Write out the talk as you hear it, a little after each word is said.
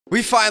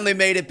We finally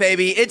made it,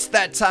 baby. It's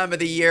that time of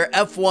the year.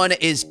 F1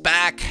 is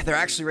back. They're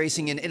actually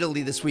racing in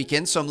Italy this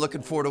weekend, so I'm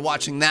looking forward to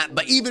watching that.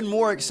 But even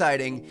more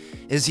exciting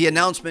is the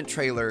announcement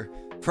trailer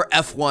for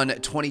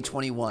F1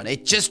 2021.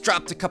 It just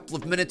dropped a couple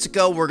of minutes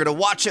ago. We're going to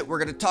watch it. We're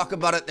going to talk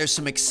about it. There's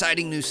some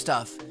exciting new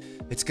stuff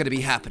that's going to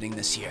be happening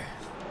this year.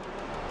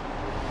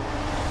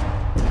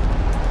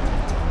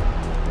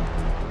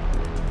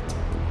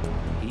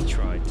 He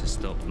tried to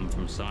stop them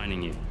from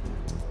signing you.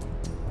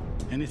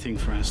 Anything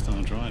for our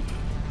star driver.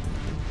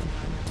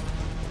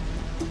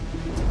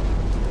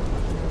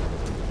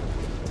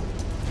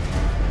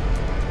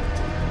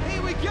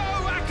 Here we go!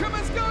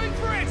 Ackerman's going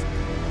for it!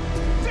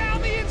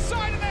 Down the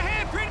inside of the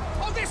hairpin!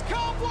 Oh, this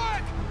can't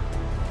work!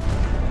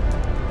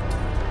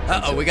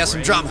 Uh-oh, we got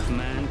some drama.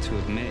 Man to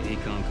admit he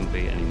can't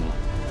compete anymore.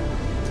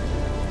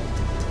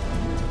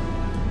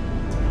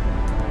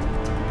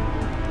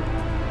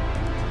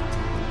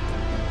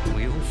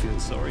 We all feel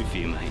sorry for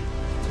you, mate.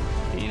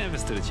 You never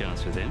stood a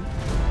chance with him.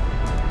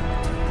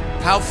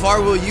 How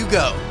far will you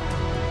go?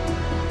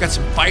 Got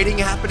some fighting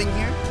happening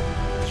here?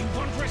 You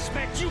want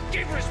respect, you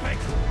give respect!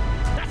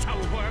 That's how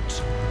it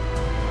works!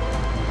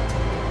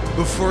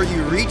 Before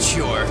you reach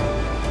your...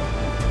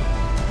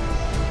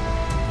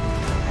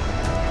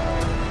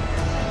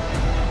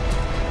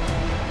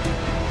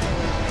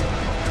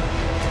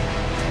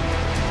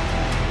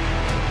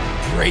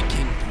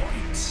 breaking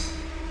point.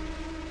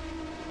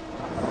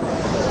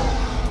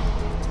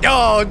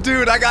 Oh,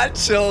 dude, I got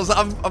chills.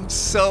 I'm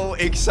so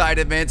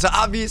excited, man. So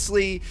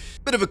obviously, a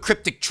bit of a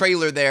cryptic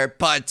trailer there,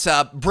 but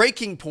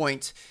Breaking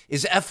Point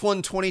is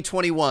F1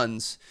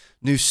 2021's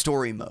new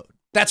story mode.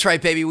 That's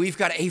right, baby. We've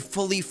got a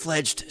fully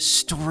fledged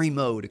story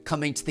mode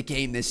coming to the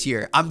game this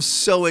year. I'm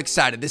so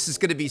excited. This is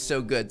going to be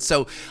so good.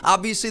 So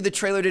obviously the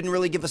trailer didn't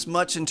really give us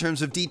much in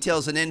terms of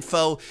details and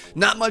info.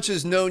 Not much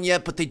is known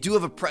yet, but they do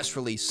have a press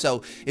release.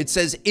 So it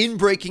says, in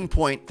Breaking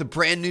Point, the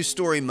brand new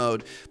story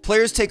mode,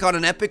 players take on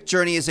an epic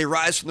journey as they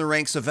rise from the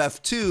ranks of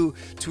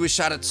F2 to a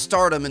shot at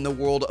stardom in the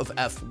world of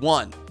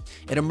F1.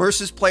 It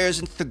immerses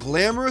players into the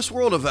glamorous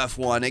world of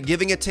F1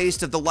 giving a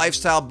taste of the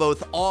lifestyle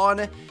both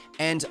on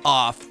and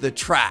off the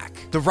track.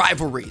 The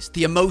rivalries,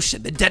 the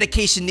emotion, the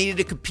dedication needed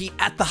to compete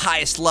at the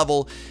highest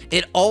level.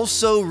 It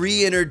also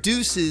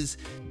reintroduces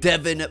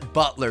Devin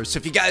Butler. So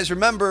if you guys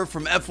remember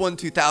from F1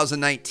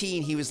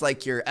 2019, he was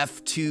like your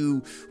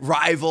F2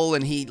 rival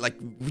and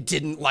we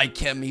didn't like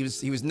him. He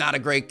was not a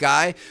great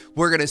guy.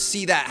 We're going to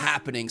see that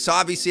happening. So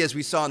obviously, as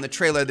we saw in the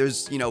trailer,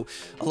 there's, a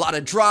lot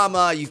of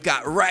drama. You've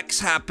got wrecks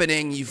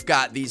happening. You've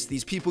got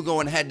these people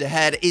going head to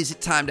head. Is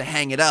it time to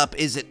hang it up?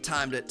 Is it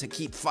time to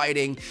keep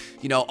fighting?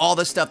 All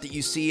the stuff that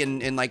you see in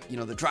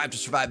the Drive to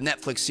Survive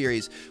Netflix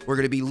series, we're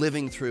going to be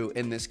living through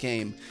in this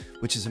game,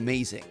 which is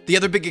amazing. The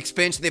other big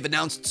expansion they've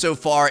announced so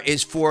far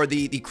is for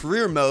the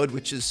career mode,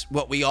 which is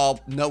what we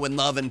all know and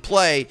love and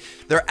play.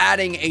 They're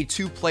adding a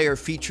 2-player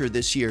feature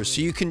this year.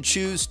 So you can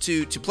choose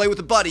to play with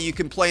a buddy. You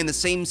can play in the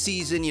same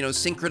season,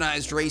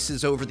 synchronized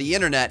races over the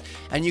internet,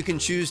 and you can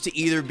choose to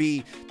either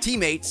be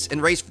teammates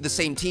and race for the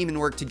same team and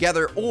work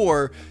together,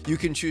 or you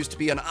can choose to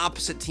be on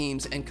opposite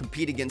teams and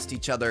compete against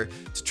each other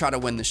to try to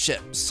win the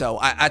ship. So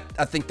I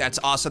think that's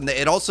awesome.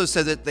 It also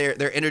says that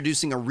they're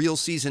introducing a real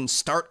season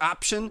start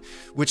option,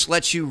 which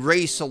lets you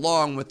race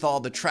along with all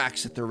the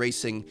tracks that they're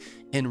racing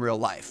in real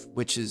life,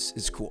 which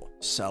is cool.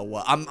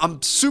 So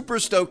I'm super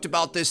stoked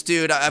about this,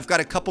 dude. I've got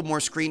a couple more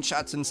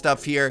screenshots and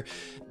stuff here.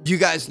 You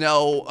guys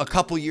know a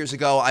couple years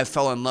ago, I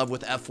fell in love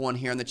with F1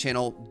 here on the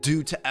channel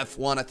due to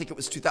F1. I think it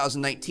was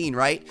 2019,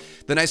 right?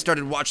 Then I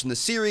started watching the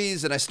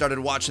series and I started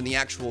watching the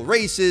actual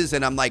races.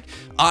 And I'm like,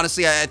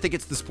 honestly, I think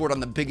it's the sport I'm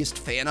the biggest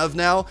fan of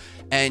now.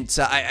 And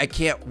I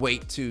can't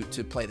wait to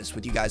play this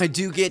with you guys. I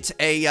do get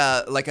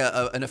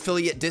an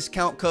affiliate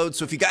discount code.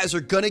 So if you guys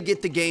are going to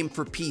get the game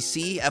for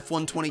PC,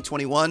 F1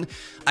 2021,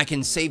 I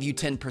can save you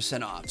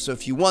 10% off. So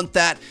if you want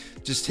that,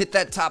 just hit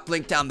that top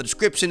link down in the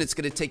description. It's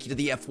going to take you to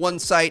the F1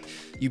 site.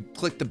 You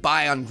click the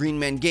buy on Green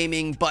Man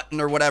Gaming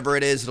button or whatever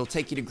it is. It'll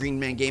take you to Green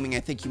Man Gaming. I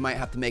think you might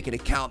have to make an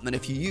account. And then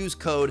if you use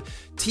code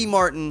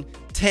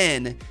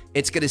TMartin10,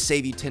 it's going to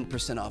save you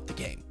 10% off the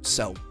game.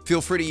 So feel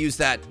free to use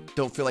that.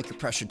 Don't feel like you're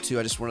pressured to.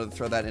 I just wanted to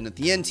throw that in at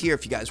the end here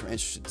if you guys were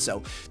interested.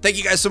 So thank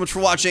you guys so much for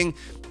watching.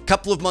 A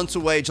couple of months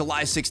away,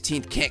 July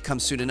 16th. Can't come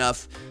soon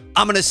enough.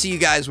 I'm going to see you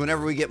guys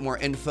whenever we get more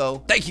info.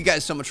 Thank you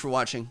guys so much for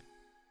watching.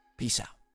 Peace out.